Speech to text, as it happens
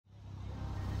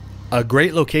A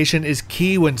great location is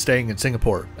key when staying in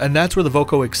Singapore, and that's where the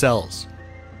Voco excels.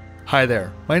 Hi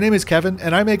there, my name is Kevin,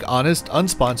 and I make honest,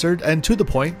 unsponsored, and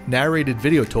to-the-point narrated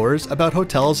video tours about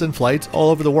hotels and flights all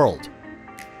over the world.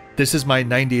 This is my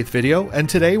 90th video, and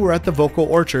today we're at the Voco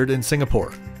Orchard in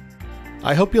Singapore.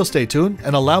 I hope you'll stay tuned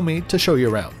and allow me to show you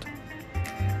around.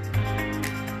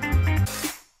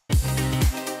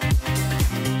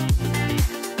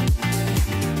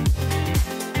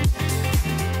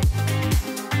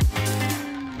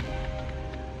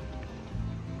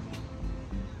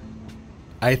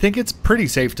 I think it's pretty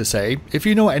safe to say, if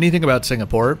you know anything about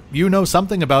Singapore, you know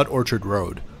something about Orchard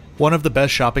Road, one of the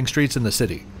best shopping streets in the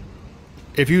city.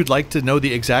 If you'd like to know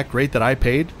the exact rate that I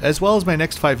paid, as well as my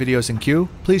next 5 videos in queue,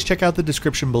 please check out the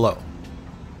description below.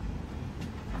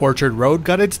 Orchard Road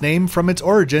got its name from its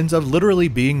origins of literally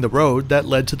being the road that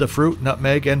led to the fruit,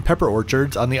 nutmeg, and pepper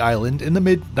orchards on the island in the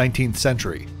mid-19th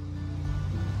century.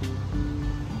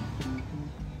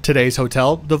 Today's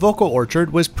hotel, the Voco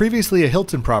Orchard, was previously a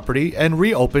Hilton property and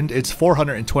reopened its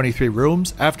 423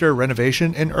 rooms after a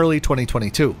renovation in early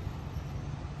 2022.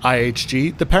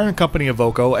 IHG, the parent company of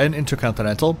Voco and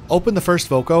Intercontinental, opened the first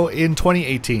Voco in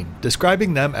 2018,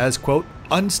 describing them as, quote,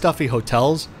 unstuffy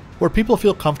hotels where people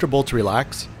feel comfortable to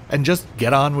relax and just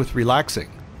get on with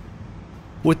relaxing.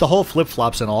 With the whole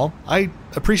flip-flops and all, I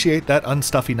appreciate that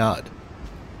unstuffy nod.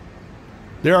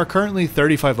 There are currently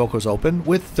 35 Vocos open,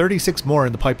 with 36 more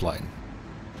in the pipeline.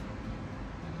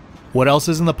 What else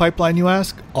is in the pipeline, you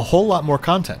ask? A whole lot more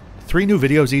content, 3 new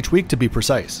videos each week to be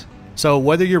precise. So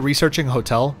whether you're researching a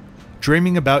hotel,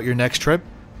 dreaming about your next trip,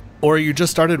 or you just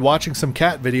started watching some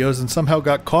cat videos and somehow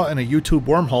got caught in a YouTube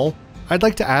wormhole, I'd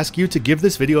like to ask you to give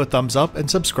this video a thumbs up and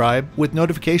subscribe with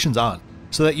notifications on,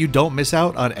 so that you don't miss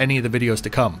out on any of the videos to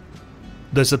come.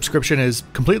 The subscription is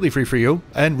completely free for you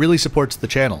and really supports the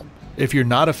channel. If you're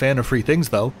not a fan of free things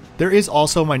though, there is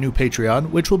also my new Patreon,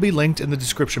 which will be linked in the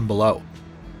description below.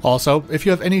 Also, if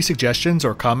you have any suggestions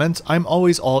or comments, I'm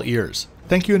always all ears.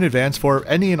 Thank you in advance for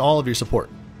any and all of your support.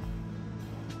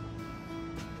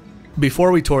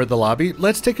 Before we tour the lobby,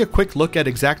 let's take a quick look at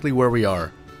exactly where we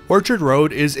are. Orchard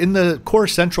Road is in the core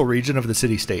central region of the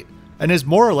city-state, and is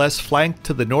more or less flanked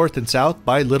to the north and south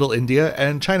by Little India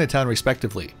and Chinatown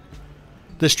respectively.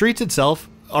 The streets itself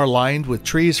are lined with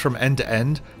trees from end to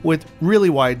end, with really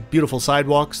wide, beautiful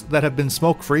sidewalks that have been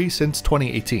smoke-free since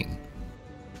 2018.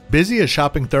 Busy a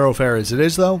shopping thoroughfare as it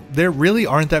is though, there really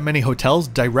aren't that many hotels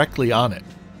directly on it.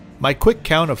 My quick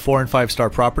count of 4- and 5-star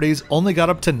properties only got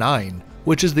up to 9,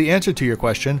 which is the answer to your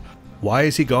question, why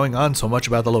is he going on so much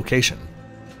about the location?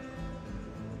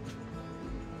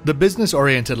 The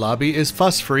business-oriented lobby is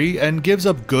fuss-free and gives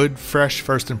a good, fresh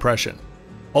first impression.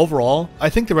 Overall, I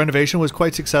think the renovation was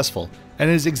quite successful, and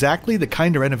is exactly the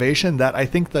kind of renovation that I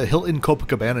think the Hilton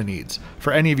Copacabana needs,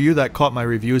 for any of you that caught my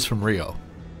reviews from Rio.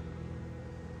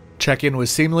 Check-in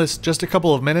was seamless, just a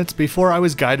couple of minutes before I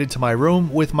was guided to my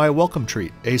room with my welcome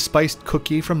treat, a spiced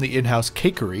cookie from the in-house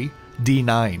Cakery,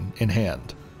 D9, in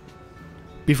hand.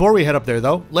 Before we head up there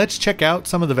though, let's check out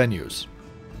some of the venues.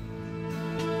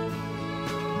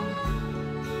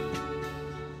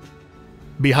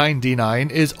 Behind D9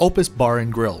 is Opus Bar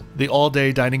Grill, the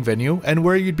all-day dining venue and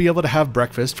where you'd be able to have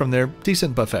breakfast from their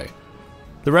decent buffet.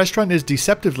 The restaurant is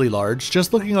deceptively large,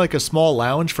 just looking like a small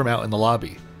lounge from out in the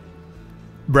lobby.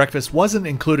 Breakfast wasn't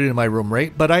included in my room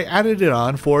rate, but I added it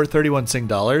on for 31 Sing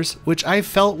dollars, which I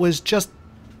felt was just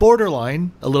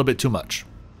borderline a little bit too much.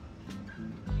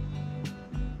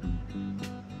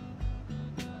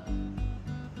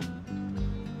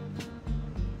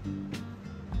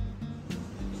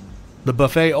 The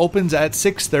buffet opens at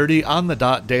 6:30 on the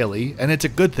dot daily, and it's a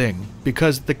good thing,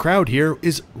 because the crowd here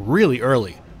is really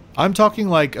early. I'm talking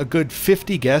like a good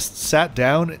 50 guests sat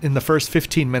down in the first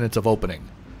 15 minutes of opening.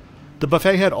 The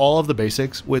buffet had all of the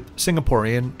basics, with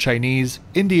Singaporean, Chinese,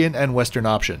 Indian, and Western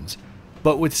options.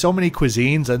 But with so many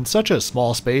cuisines and such a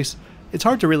small space, it's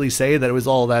hard to really say that it was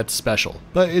all that special,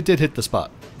 but it did hit the spot.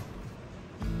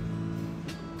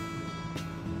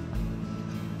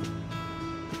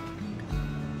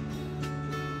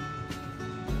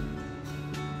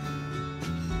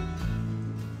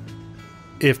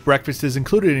 If breakfast is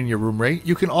included in your room rate,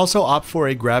 you can also opt for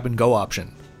a grab-and-go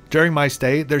option. During my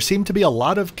stay, there seemed to be a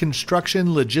lot of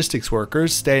construction logistics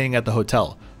workers staying at the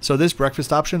hotel, so this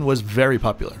breakfast option was very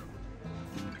popular.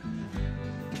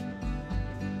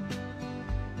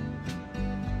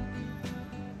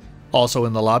 Also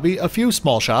in the lobby, a few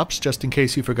small shops, just in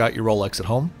case you forgot your Rolex at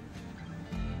home.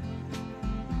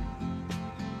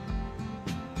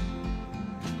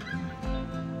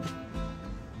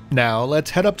 Now let's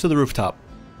head up to the rooftop.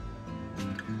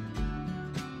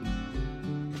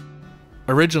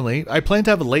 Originally, I planned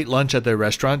to have a late lunch at their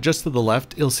restaurant just to the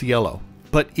left, Il Cielo.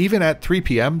 But even at 3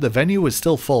 p.m., the venue was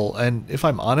still full and, if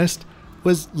I'm honest,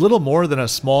 was little more than a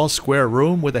small square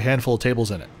room with a handful of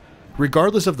tables in it.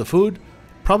 Regardless of the food,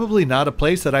 probably not a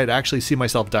place that I'd actually see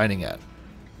myself dining at.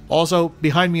 Also,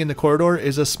 behind me in the corridor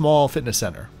is a small fitness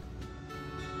center.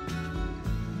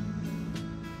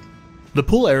 The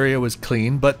pool area was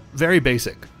clean, but very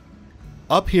basic.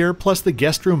 Up here, plus the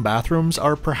guest room bathrooms,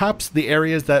 are perhaps the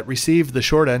areas that received the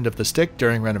short end of the stick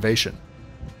during renovation.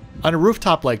 On a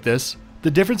rooftop like this,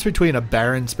 the difference between a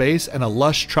barren space and a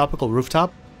lush tropical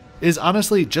rooftop is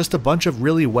honestly just a bunch of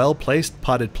really well-placed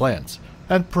potted plants,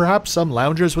 and perhaps some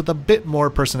loungers with a bit more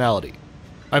personality.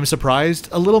 I'm surprised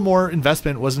a little more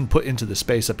investment wasn't put into the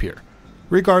space up here.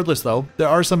 Regardless though, there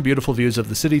are some beautiful views of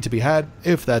the city to be had,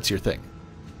 if that's your thing.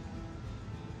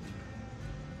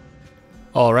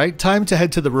 Alright, time to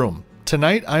head to the room.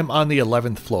 Tonight I'm on the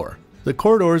 11th floor. The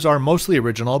corridors are mostly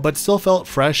original, but still felt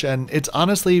fresh, and it's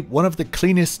honestly one of the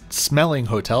cleanest smelling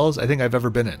hotels I think I've ever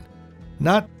been in.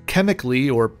 Not chemically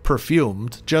or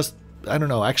perfumed, just, I don't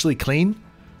know, actually clean.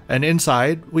 And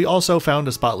inside, we also found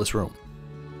a spotless room.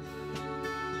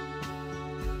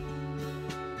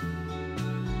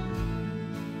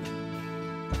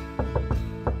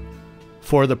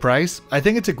 For the price, I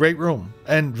think it's a great room,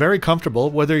 and very comfortable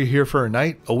whether you're here for a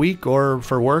night, a week, or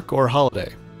for work or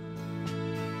holiday.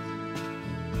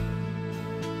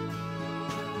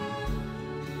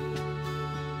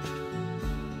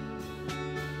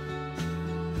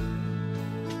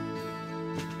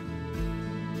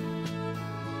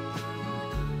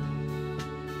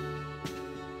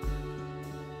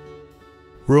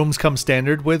 Rooms come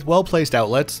standard with well-placed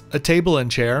outlets, a table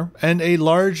and chair, and a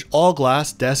large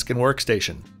all-glass desk and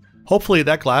workstation. Hopefully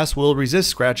that glass will resist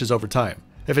scratches over time.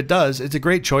 If it does, it's a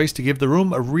great choice to give the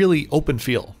room a really open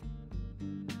feel.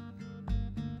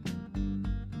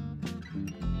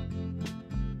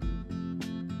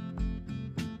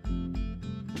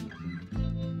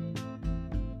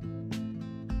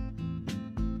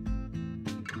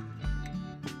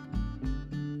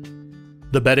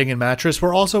 The bedding and mattress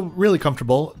were also really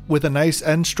comfortable, with a nice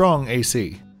and strong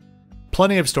AC.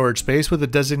 Plenty of storage space with a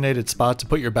designated spot to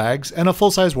put your bags, and a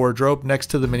full-size wardrobe next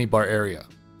to the minibar area.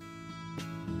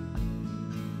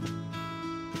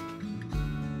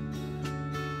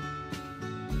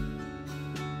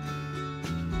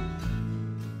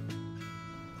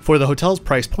 For the hotel's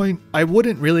price point, I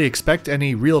wouldn't really expect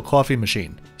any real coffee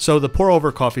machine, so the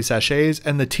pour-over coffee sachets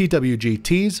and the TWG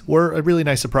teas were a really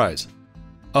nice surprise.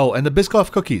 Oh, and the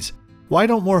Biscoff cookies. Why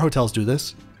don't more hotels do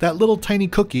this? That little tiny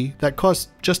cookie that costs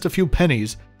just a few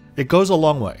pennies, it goes a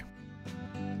long way.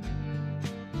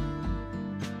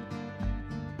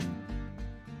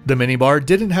 The minibar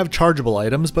didn't have chargeable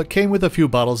items, but came with a few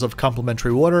bottles of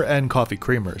complimentary water and coffee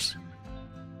creamers.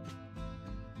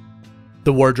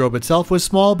 The wardrobe itself was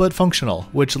small but functional,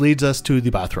 which leads us to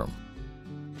the bathroom.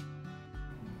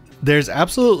 There's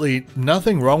absolutely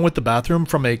nothing wrong with the bathroom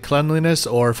from a cleanliness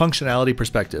or functionality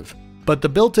perspective, but the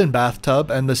built-in bathtub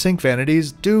and the sink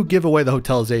vanities do give away the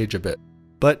hotel's age a bit.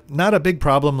 But not a big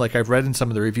problem like I've read in some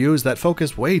of the reviews that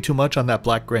focus way too much on that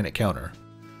black granite counter.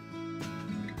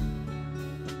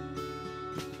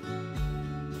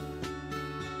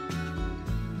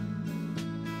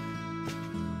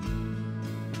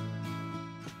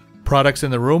 Products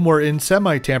in the room were in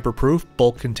semi-tamper-proof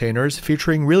bulk containers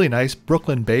featuring really nice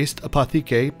Brooklyn-based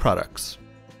Apotheke products.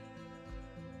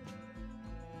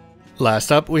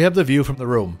 Last up, we have the view from the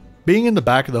room. Being in the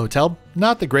back of the hotel,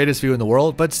 not the greatest view in the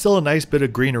world, but still a nice bit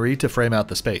of greenery to frame out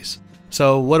the space.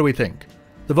 So what do we think?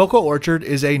 The Voco Orchard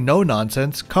is a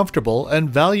no-nonsense, comfortable, and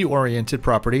value-oriented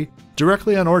property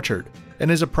directly on Orchard, and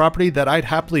is a property that I'd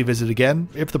happily visit again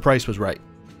if the price was right.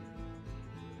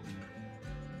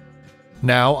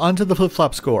 Now, onto the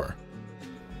flip-flop score.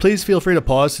 Please feel free to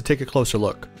pause to take a closer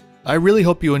look. I really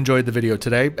hope you enjoyed the video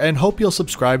today, and hope you'll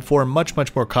subscribe for much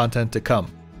more content to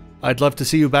come. I'd love to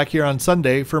see you back here on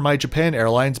Sunday for my Japan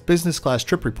Airlines business class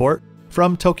trip report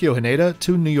from Tokyo Haneda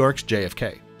to New York's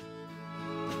JFK.